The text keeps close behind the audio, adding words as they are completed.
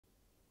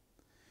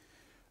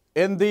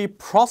In the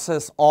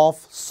process of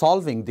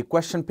solving the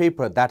question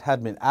paper that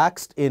had been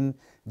asked in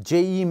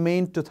JEE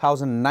Main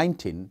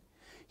 2019,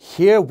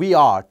 here we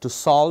are to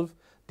solve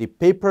the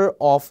paper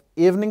of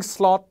evening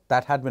slot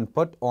that had been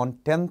put on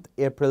 10th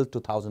April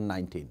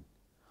 2019.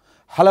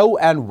 Hello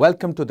and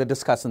welcome to the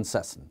discussion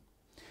session.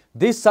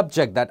 The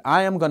subject that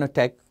I am going to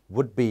take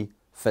would be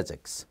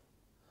physics.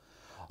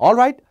 All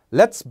right,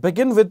 let's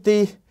begin with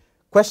the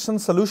question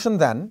solution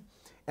then.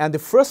 And the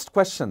first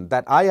question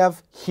that I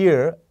have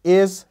here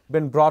is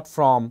been brought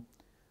from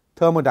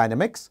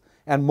thermodynamics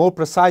and more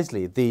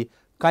precisely the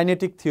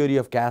kinetic theory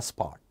of gas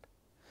part.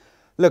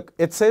 Look,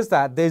 it says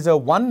that there is a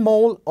 1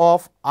 mole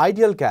of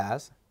ideal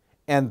gas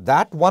and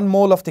that 1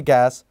 mole of the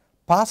gas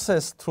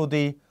passes through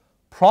the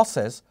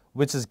process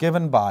which is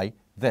given by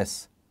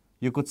this.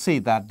 You could see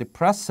that the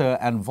pressure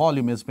and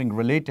volume is being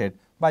related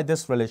by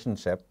this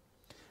relationship,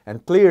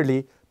 and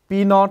clearly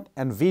P0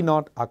 and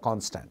V0 are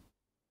constant.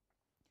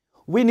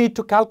 We need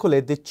to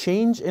calculate the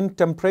change in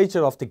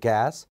temperature of the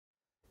gas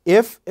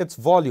if its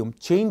volume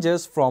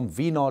changes from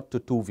V0 to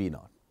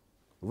 2V0.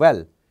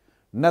 Well,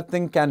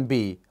 nothing can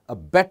be a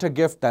better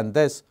gift than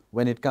this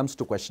when it comes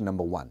to question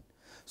number 1.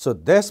 So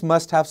this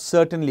must have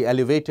certainly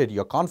elevated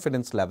your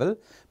confidence level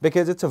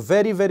because it's a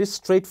very, very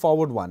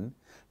straightforward one.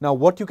 Now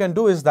what you can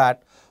do is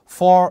that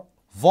for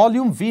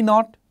volume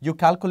V0, you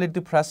calculate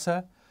the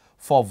pressure.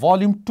 For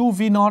volume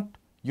 2V0,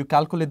 you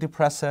calculate the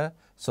pressure.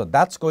 So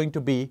that's going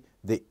to be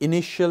the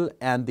initial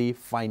and the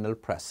final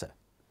pressure.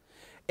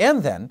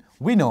 And then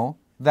we know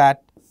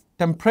that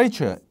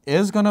temperature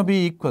is going to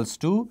be equals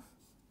to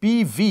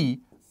PV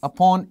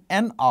upon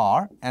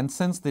NR, and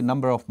since the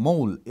number of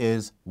mole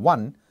is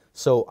 1,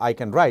 so I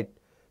can write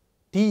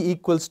T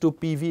equals to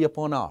PV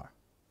upon R.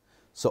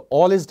 So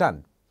all is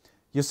done.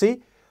 You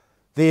see,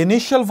 the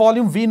initial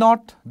volume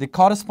V0, the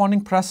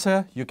corresponding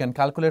pressure you can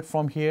calculate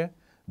from here.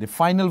 The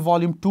final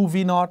volume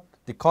 2V0,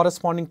 the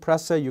corresponding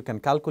pressure you can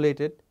calculate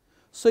it.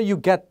 So you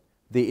get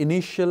the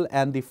initial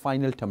and the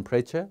final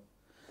temperature.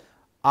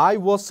 I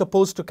was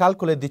supposed to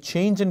calculate the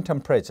change in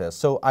temperature,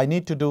 so I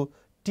need to do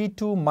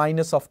T2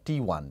 minus of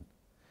T1.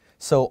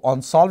 So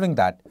on solving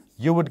that,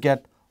 you would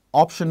get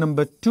option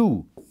number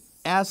 2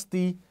 as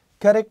the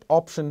correct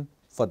option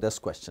for this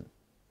question.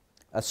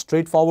 A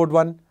straightforward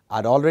one.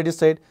 I'd already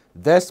said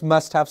this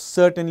must have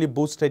certainly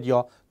boosted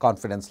your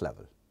confidence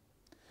level.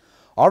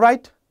 All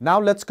right, now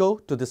let's go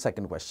to the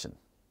second question.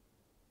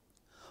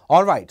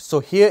 All right,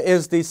 so here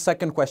is the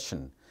second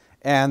question.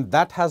 And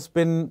that has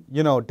been,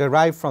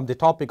 derived from the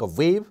topic of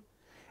wave.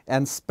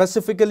 And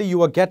specifically,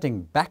 you are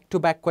getting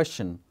back-to-back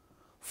question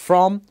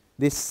from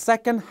the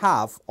second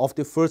half of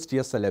the first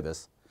year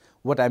syllabus.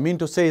 What I mean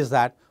to say is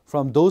that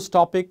from those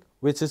topics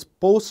which is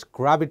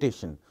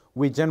post-gravitation,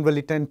 we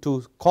generally tend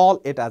to call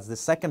it as the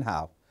second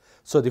half.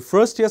 So the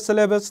first year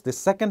syllabus, the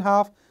second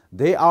half,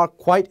 they are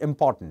quite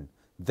important.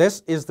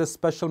 This is the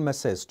special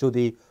message to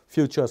the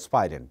future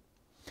aspirant.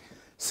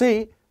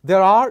 See,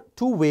 there are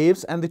two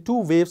waves and the two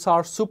waves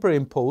are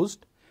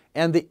superimposed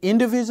and the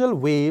individual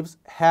waves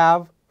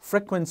have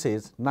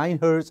frequencies 9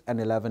 Hz and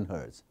 11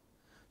 Hz.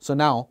 So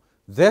now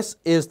this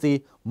is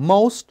the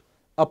most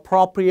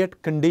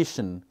appropriate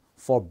condition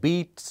for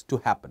beats to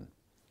happen.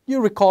 You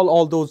recall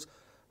all those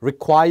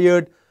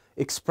required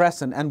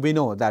expression and we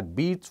know that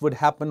beats would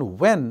happen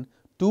when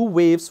two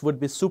waves would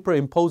be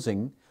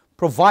superimposing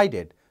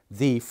provided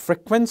the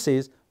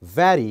frequencies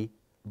vary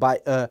by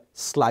a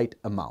slight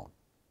amount.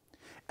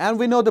 And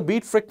we know the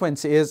beat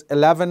frequency is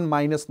 11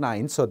 minus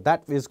 9, so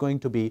that is going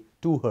to be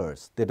 2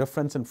 Hz, the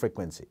difference in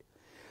frequency.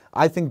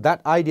 I think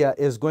that idea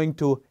is going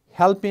to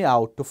help me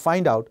out to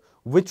find out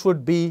which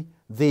would be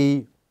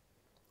the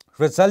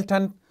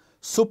resultant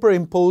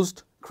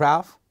superimposed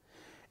graph.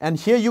 And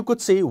here you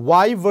could see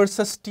Y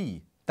versus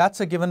T,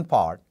 that's a given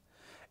part.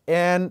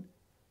 And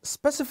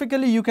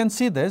specifically you can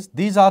see this,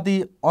 these are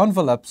the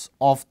envelopes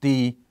of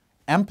the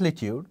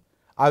amplitude.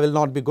 I will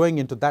not be going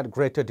into that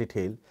greater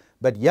detail,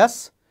 but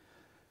yes,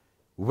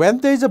 when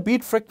there is a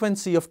beat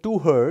frequency of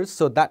 2 Hz,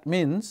 so that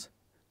means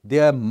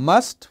there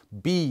must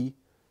be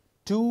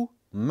 2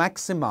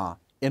 maxima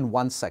in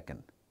 1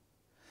 second.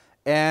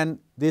 And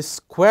the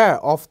square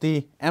of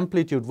the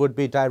amplitude would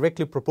be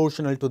directly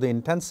proportional to the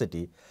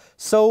intensity.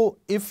 So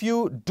if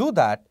you do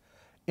that,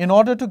 in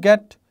order to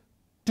get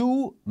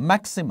 2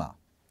 maximum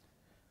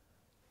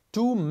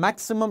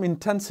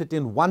intensity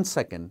in 1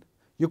 second,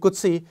 you could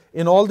see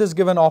in all this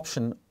given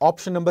option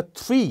number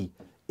 3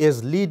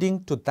 is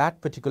leading to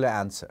that particular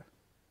answer.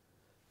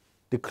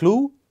 The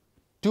clue,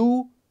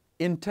 2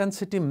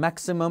 intensity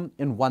maximum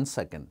in 1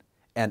 second,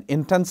 and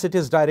intensity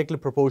is directly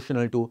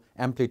proportional to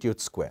amplitude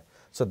square.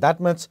 So that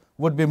much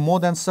would be more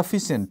than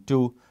sufficient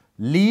to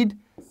lead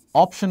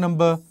option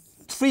number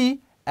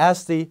 3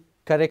 as the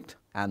correct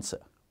answer.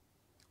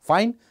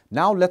 Fine,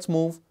 now let's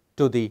move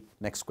to the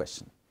next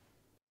question.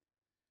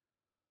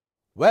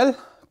 Well,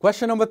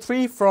 question number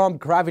 3 from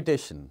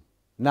gravitation.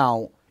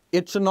 Now,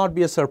 it should not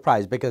be a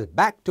surprise because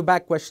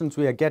back-to-back questions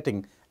we are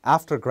getting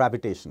after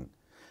gravitation.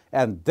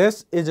 And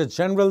this is a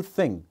general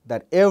thing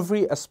that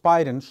every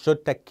aspirant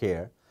should take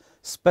care,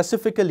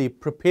 specifically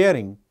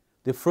preparing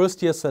the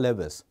first year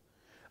syllabus.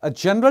 A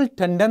general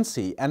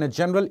tendency and a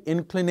general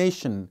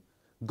inclination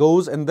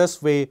goes in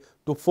this way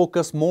to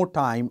focus more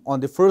time on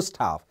the first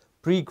half,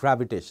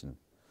 pre-gravitation.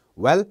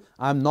 Well,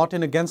 I'm not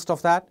in against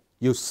of that.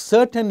 You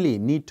certainly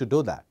need to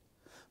do that.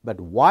 But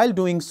while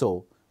doing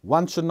so,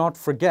 one should not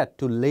forget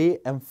to lay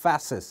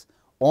emphasis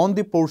on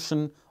the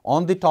portion,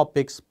 on the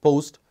topics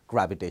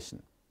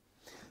post-gravitation.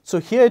 So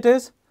here it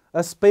is,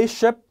 a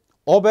spaceship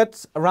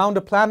orbits around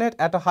a planet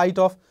at a height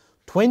of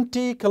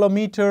 20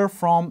 kilometers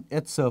from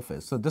its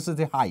surface. So this is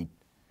the height.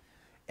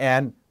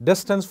 And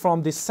distance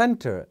from the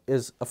center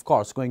is, of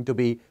course, going to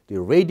be the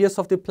radius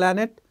of the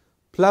planet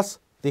plus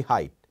the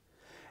height.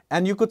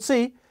 And you could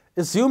see,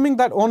 assuming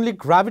that only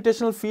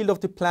gravitational field of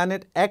the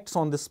planet acts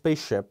on the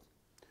spaceship,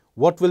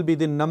 what will be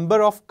the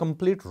number of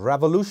complete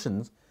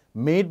revolutions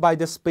made by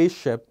the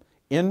spaceship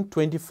in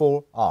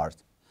 24 hours?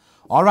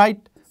 All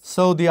right,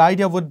 so the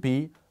idea would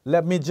be,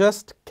 let me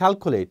just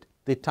calculate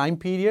the time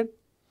period,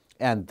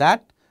 and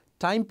that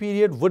time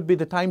period would be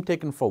the time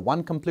taken for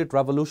one complete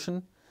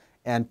revolution,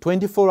 and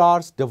 24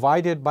 hours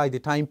divided by the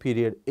time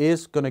period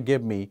is going to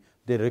give me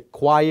the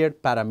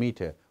required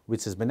parameter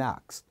which has been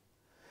asked.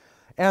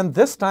 And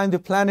this time the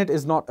planet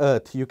is not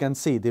Earth. You can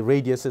see the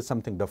radius is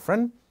something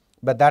different,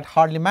 but that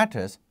hardly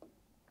matters.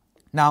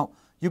 Now,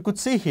 you could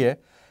see here,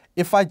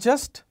 if I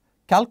just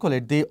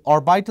calculate the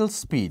orbital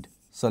speed,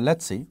 so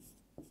let's see,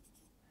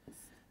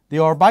 the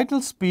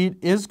orbital speed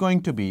is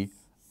going to be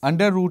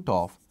under root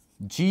of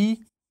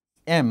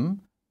gm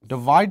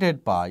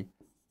divided by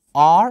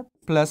r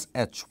plus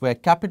h, where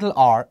capital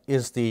R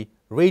is the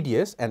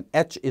radius and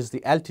h is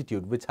the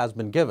altitude which has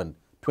been given,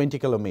 20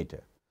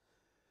 kilometers.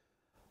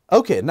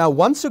 Okay, now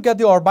once you get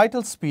the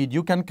orbital speed,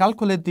 you can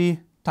calculate the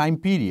time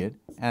period,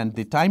 and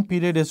the time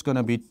period is going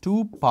to be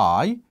 2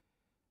 pi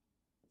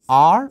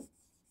r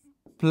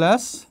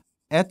plus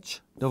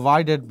h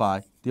divided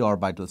by the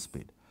orbital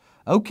speed.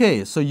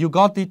 Okay, so you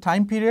got the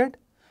time period,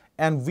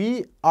 and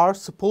we are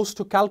supposed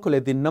to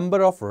calculate the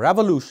number of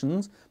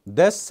revolutions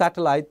this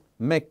satellite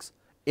makes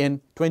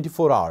in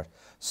 24 hours.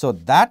 So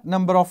that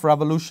number of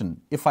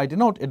revolution, if I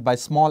denote it by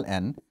small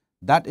n,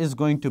 that is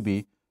going to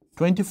be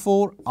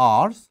 24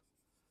 hours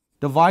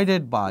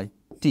divided by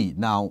t.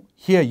 Now,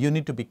 here you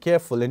need to be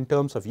careful in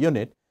terms of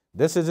unit.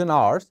 This is in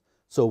hours,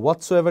 so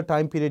whatsoever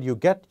time period you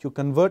get, you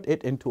convert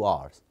it into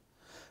hours.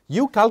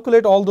 You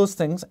calculate all those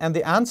things, and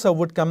the answer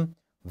would come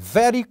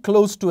very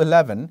close to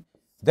 11.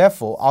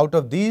 Therefore, out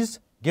of these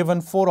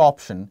given 4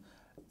 options,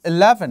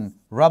 11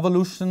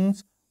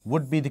 revolutions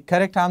would be the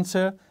correct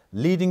answer,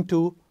 leading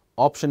to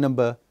option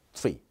number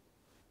 3.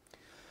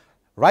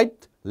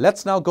 Right,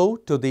 let's now go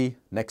to the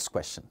next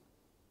question.